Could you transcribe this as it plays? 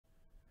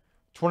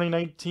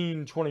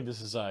2019-20. This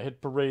is Hit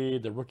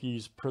Parade, the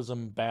Rookies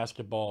Prizm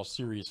Basketball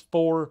Series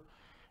 4.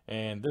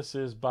 And this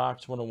is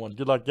Box 101.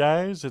 Good luck,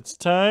 guys. It's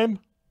time.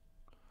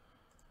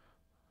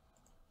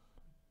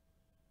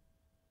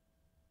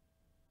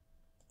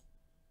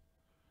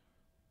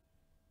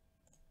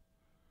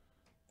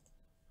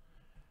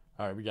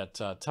 All right, we got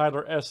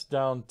Tyler S.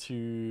 down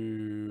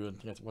to, I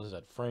think that's, what is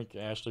that, Frank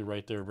Ashley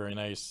right there. Very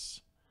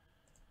nice.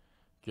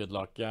 Good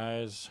luck,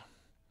 guys.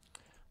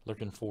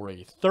 Looking for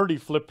a 30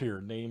 flip here.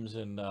 Names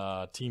and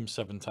teams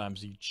 7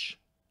 times each.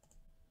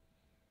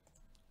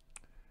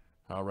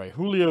 All right,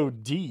 Julio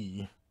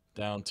D.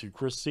 down to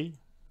Chris C.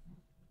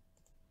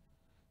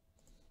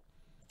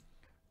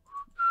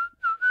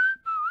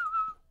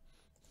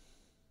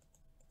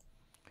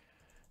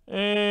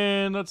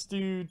 And let's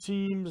do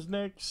teams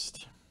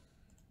next.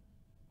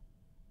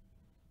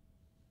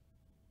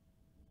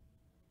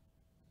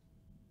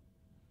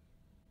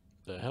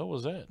 The hell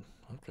was that?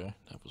 Okay,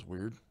 that was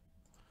weird.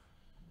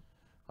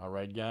 All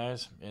right,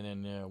 guys. And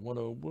then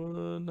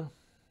 101.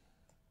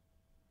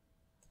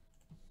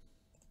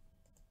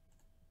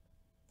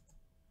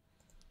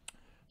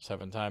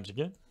 Seven times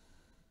again.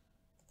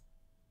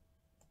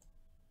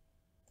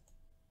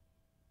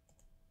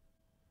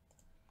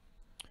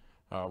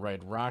 All right,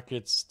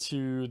 Rockets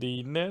to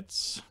the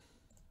Nets.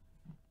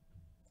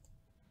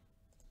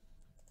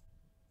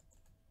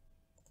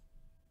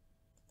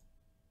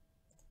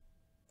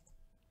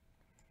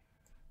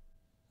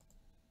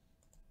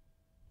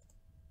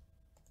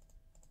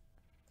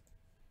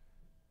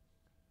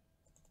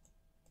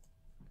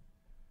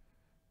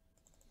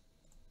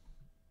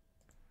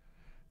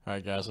 All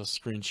right, guys, let's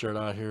screenshot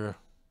out here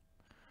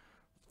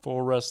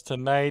for us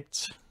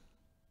tonight.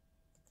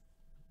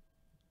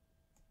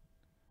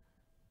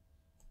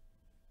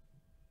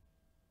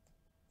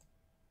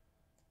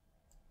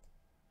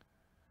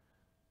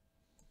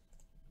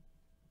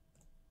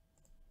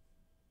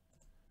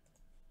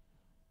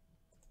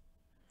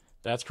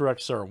 That's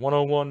correct, sir.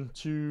 101,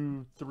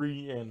 2,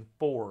 3, and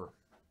 4.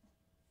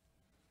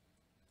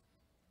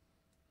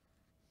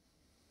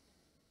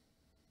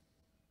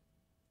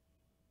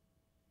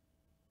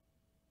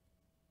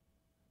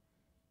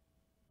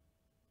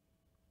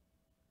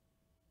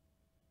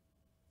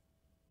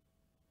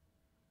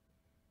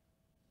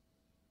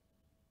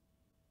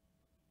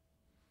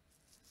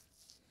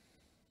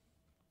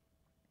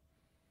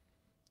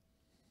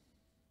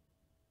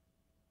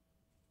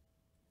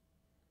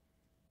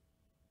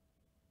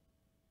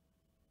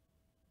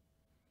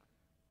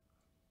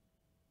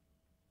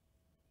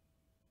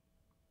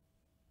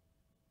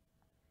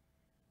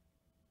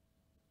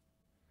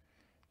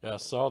 Yeah, I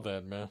saw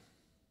that, man.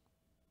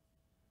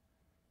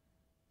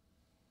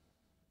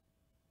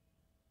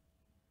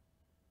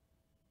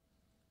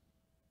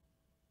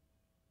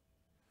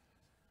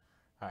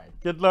 All right,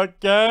 good luck,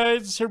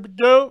 guys. Here we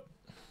go.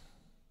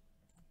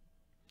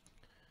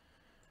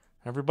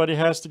 Everybody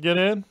has to get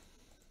in.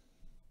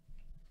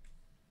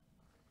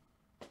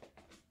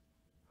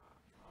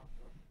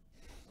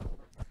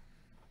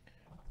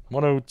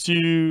 One,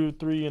 2,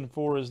 3, and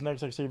 4 is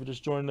next. Like I say, if you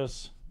just joined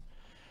us.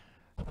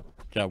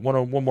 Got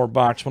one more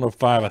box.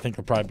 105, I think,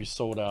 will probably be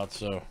sold out.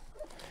 So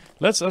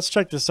let's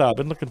check this out.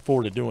 Been looking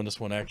forward to doing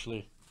this one,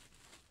 actually.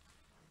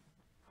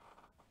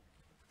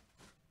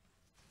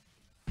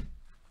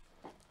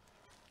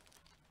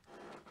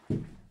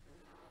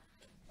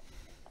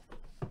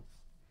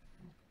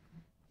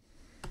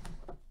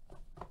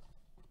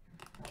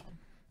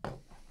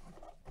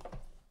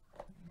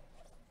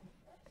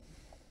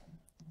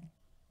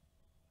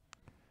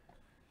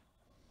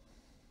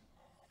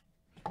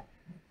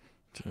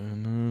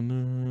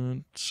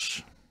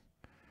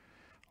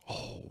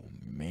 Oh,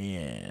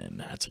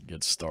 man. That's a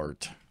good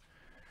start.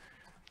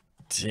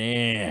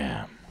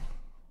 Damn.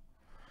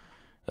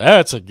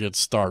 That's a good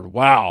start.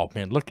 Wow,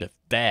 man. Look at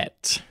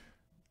that.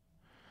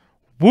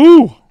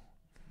 Woo!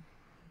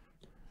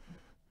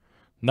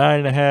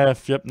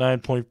 9.5. Yep,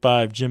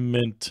 9.5. Jim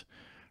Mint.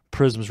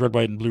 Prizm's red,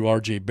 white, and blue.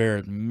 RJ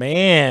Barrett.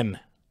 Man.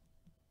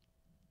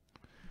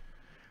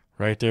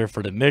 Right there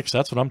for the Knicks.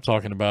 That's what I'm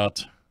talking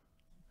about.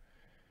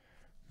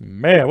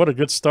 Man, what a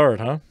good start,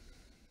 huh?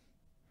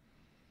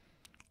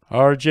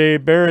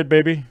 RJ Barrett,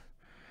 baby.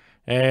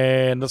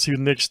 And let's see who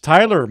Knicks.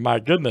 Tyler, my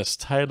goodness.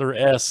 Tyler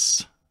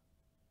S.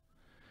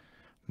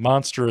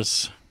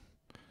 Monstrous.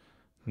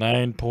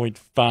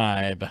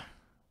 9.5.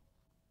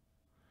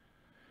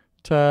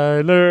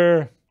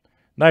 Tyler.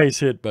 Nice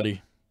hit,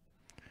 buddy.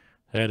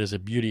 That is a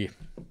beauty.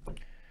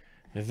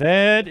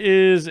 That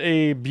is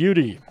a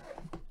beauty.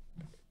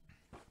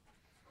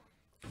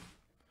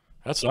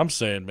 That's what I'm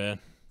saying, man.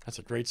 That's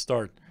a great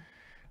start.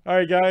 All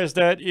right, guys,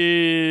 that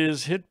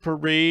is Hit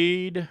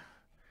Parade.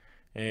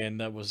 And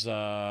that was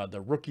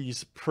the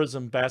Rookies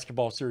Prizm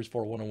Basketball Series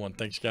 4 101.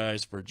 Thanks,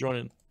 guys, for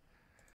joining.